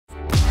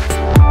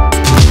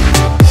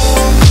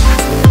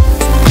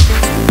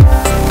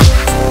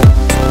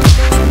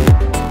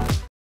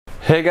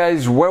Hey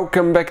guys,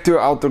 welcome back to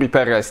Auto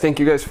Repair guys. Thank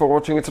you guys for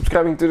watching and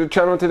subscribing to the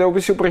channel. Today will be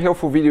a super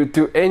helpful video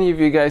to any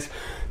of you guys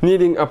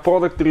needing a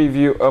product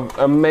review of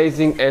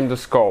amazing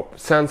endoscope.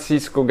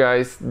 Sansisco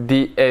guys,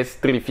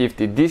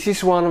 DS350. This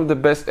is one of the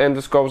best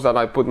endoscopes that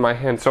I put my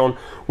hands on.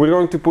 We're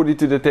going to put it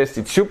to the test.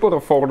 It's super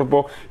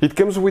affordable. It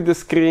comes with the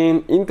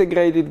screen,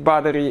 integrated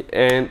battery,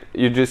 and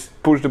you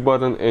just push the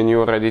button and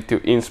you're ready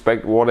to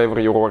inspect whatever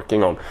you're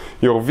working on.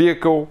 Your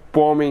vehicle,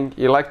 plumbing,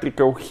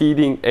 electrical,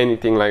 heating,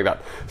 anything like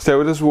that. So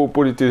with us, we'll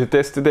put it to the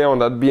test today on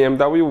that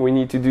BMW. We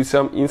need to do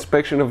some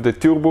inspection of the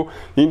turbo,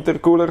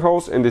 intercooler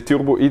holes, and the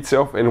turbo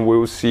itself, and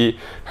we'll see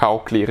how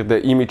clear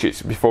the image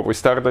is. Before we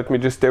start, let me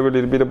just tell you a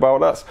little bit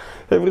about us.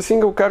 Every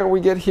single car we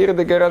get here at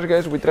the garage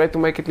guys, we try to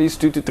make at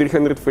least 200 to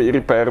 300 free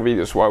repair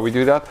videos. Why we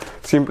do that?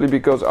 Simply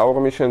because our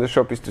mission in the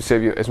shop is to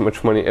save you as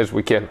much money as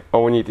we can.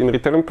 All we need in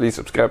return, please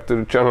subscribe to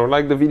the channel,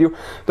 like the video,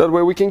 that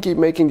way we can keep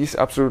making these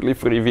absolutely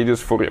free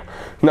videos for you.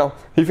 Now,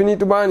 if you need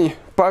to buy any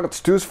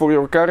parts, tools for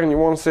your car and you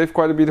want to save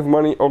quite a bit of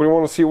money, or you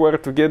want to see where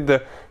to get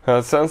the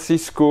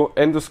Sansisco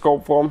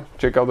endoscope from,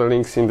 check out the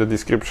links in the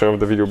description of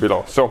the video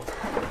below. So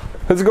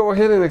let's go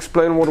ahead and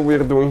explain what we're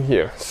doing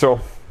here. So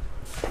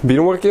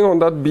been working on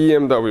that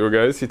BMW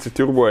guys. It's a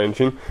turbo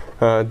engine.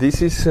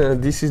 This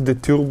is the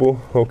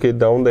turbo, okay,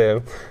 down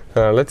there.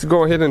 Let's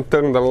go ahead and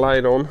turn the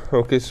light on,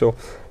 okay, so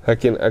I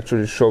can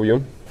actually show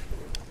you.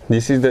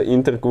 This is the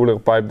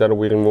intercooler pipe that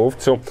we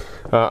removed. So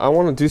I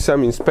want to do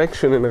some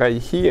inspection, and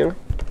right here,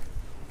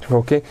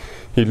 okay,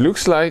 it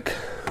looks like,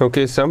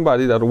 okay,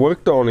 somebody that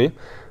worked on it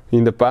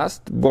in the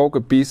past broke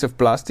a piece of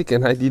plastic,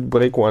 and I did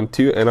break one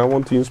too, and I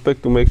want to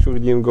inspect to make sure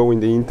it didn't go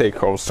in the intake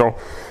hole. So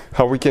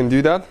how we can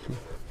do that?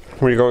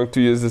 We're going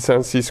to use the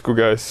Sansisco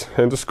guys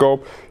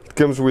endoscope. It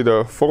comes with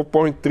a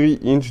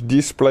 4.3-inch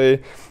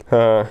display.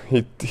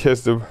 It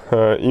has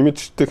the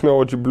image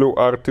technology Blue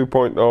R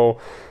 2.0.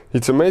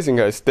 It's amazing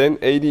guys,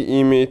 1080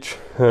 image,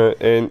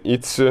 and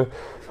it's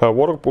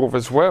waterproof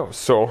as well.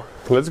 So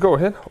let's go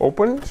ahead,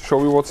 open it,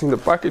 show you what's in the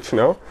package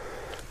now.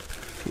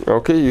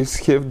 Okay, you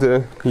have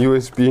the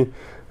USB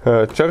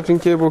charging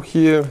cable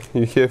here.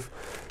 You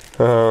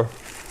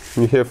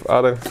have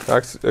other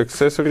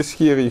accessories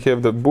here. You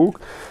have the book,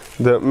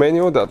 the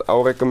manual that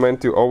I'll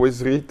recommend to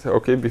always read,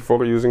 okay,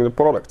 before using the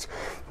products.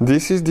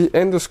 This is the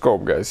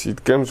endoscope guys.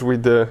 It comes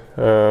with the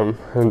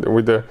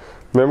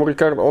memory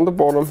card on the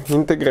bottom,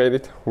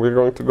 integrated. We're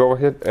going to go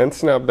ahead and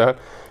snap that.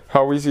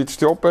 How easy it's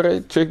to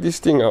operate? Check this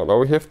thing out. All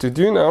we have to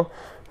do now,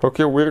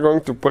 okay, we're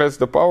going to press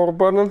the power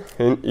button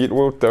and it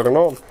will turn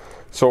on.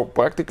 So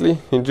practically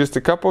in just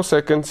a couple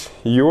seconds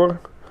you're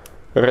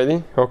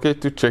ready, okay,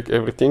 to check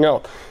everything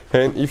out.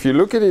 And if you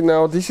look at it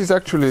now, this is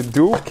actually a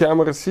dual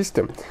camera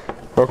system.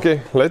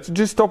 Okay, let's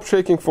just stop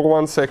shaking for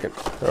 1 second.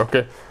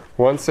 Okay,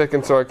 1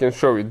 second so I can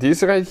show you.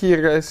 This right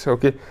here guys,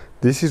 okay,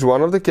 this is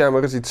one of the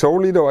cameras. It's so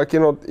little I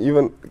cannot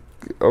even,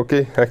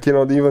 okay, I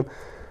cannot even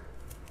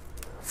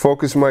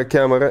focus my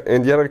camera,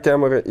 and the other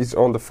camera is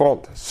on the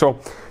front. So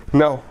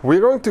now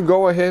we're going to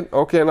go ahead,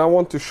 okay, and I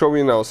want to show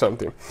you now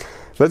something.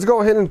 Let's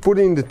go ahead and put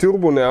in the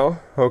turbo now,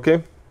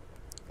 okay,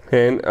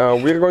 and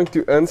we're going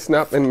to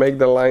unsnap and make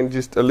the line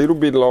just a little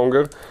bit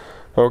longer.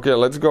 Okay,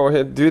 let's go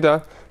ahead and do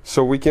that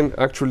so we can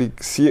actually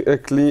see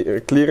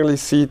clearly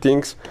see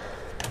things.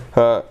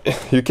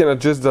 You can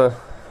adjust the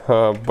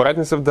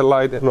brightness of the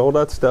light and all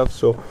that stuff.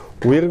 So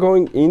we're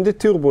going in the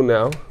turbo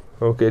now,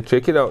 okay,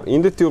 check it out,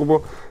 in the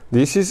turbo.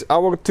 This is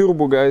our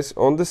turbo guys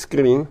on the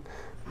screen.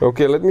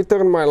 Okay, let me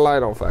turn my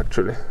light off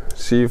actually,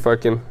 see if I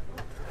can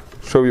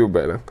show you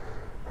better.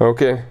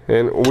 Okay,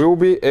 and we'll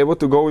be able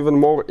to go even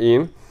more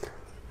in.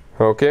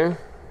 Okay,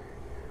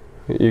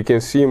 you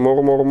can see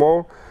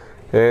more,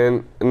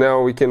 and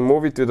now we can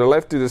move it to the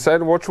left, to the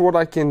side. Watch what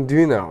I can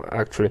do now.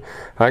 Actually,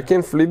 I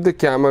can flip the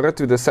camera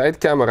to the side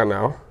camera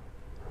now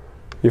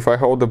if I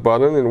hold the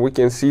button, and we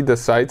can see the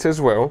sides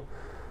as well.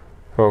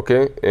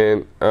 Okay,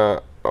 and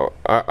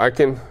I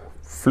can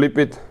flip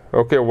it,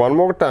 okay, one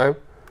more time.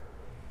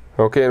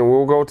 Okay, and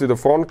we'll go to the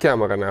front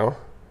camera now.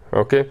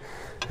 Okay,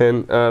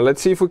 and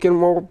let's see if we can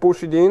more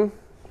push it in,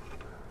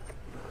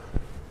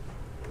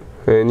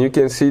 and you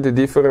can see the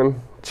different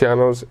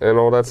channels and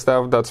all that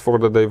stuff. That's for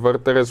the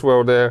diverter as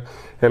well there,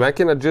 and I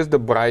can adjust the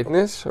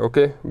brightness,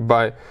 okay,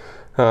 by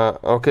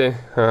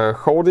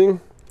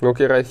holding,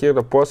 okay, right here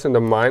the plus and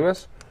the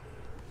minus,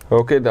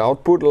 okay, the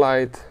output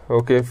light,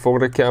 okay, for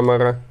the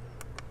camera.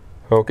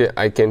 Okay,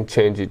 I can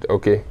change it,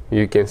 okay,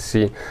 you can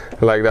see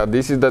like that.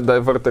 This is the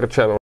diverter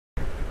channel.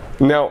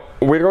 Now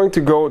we're going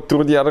to go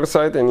through the other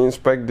side and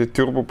inspect the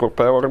turbo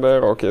propeller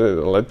there. Okay,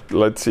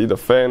 let's see the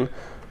fan,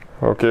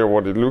 okay,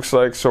 what it looks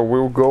like. So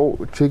we'll go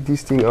check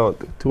this thing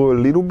out through a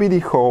little bitty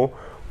hole.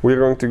 We're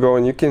going to go,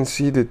 and you can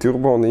see the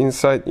turbo on the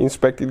inside.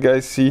 Inspect it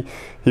guys, see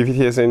if it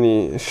has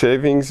any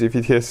shavings, if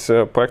it has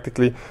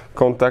practically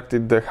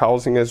contacted the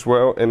housing as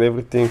well, and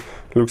everything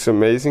looks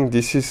amazing.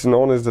 This is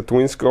known as the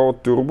twin scroll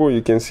turbo.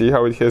 You can see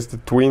how it has the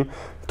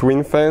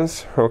twin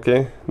fans.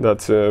 Okay,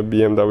 that's a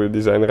BMW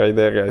design right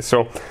there guys.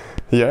 So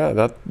yeah,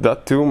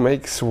 that too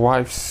makes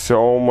life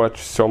so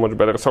much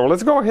better. So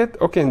let's go ahead,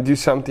 okay, and do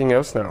something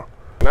else now.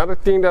 Another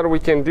thing that we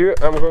can do,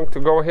 I'm going to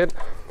go ahead,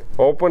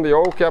 open the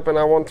oil cap, and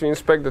I want to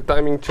inspect the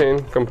timing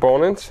chain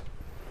components.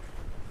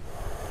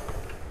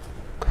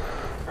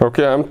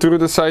 Okay, I'm through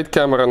the side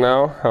camera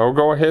now. I'll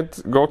go ahead,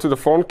 go to the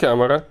front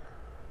camera,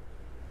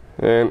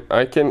 and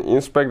I can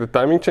inspect the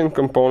timing chain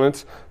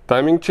components,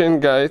 timing chain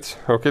guides.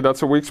 Okay,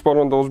 that's a weak spot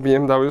on those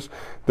BMWs.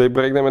 They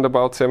break them at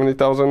about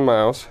 70,000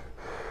 miles.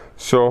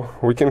 So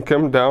we can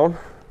come down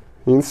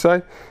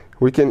inside.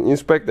 We can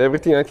inspect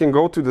everything. I can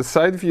go to the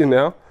side view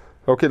now.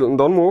 Okay,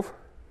 don't move.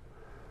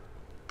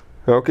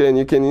 Okay, and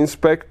you can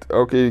inspect.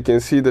 Okay, you can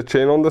see the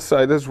chain on the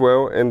side as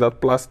well, and that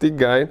plastic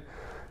guide.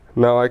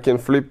 Now I can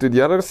flip to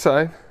the other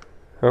side.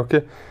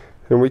 Okay,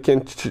 and we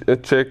can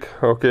check,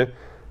 okay,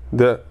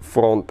 the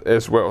front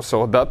as well.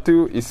 So that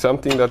too is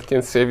something that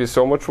can save you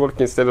so much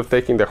work. Instead of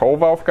taking the whole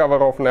valve cover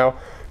off now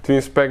to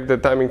inspect the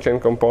timing chain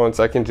components,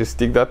 I can just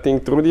stick that thing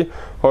through the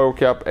oil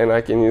cap and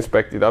I can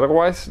inspect it.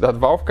 Otherwise, that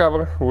valve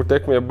cover would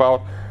take me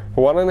about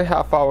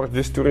 1.5 hours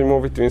just to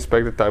remove it to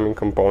inspect the timing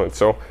components.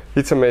 So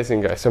it's amazing,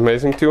 guys,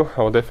 amazing too.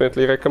 I'll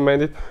definitely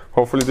recommend it.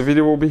 Hopefully the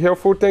video will be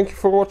helpful. Thank you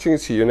for watching and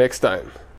see you next time.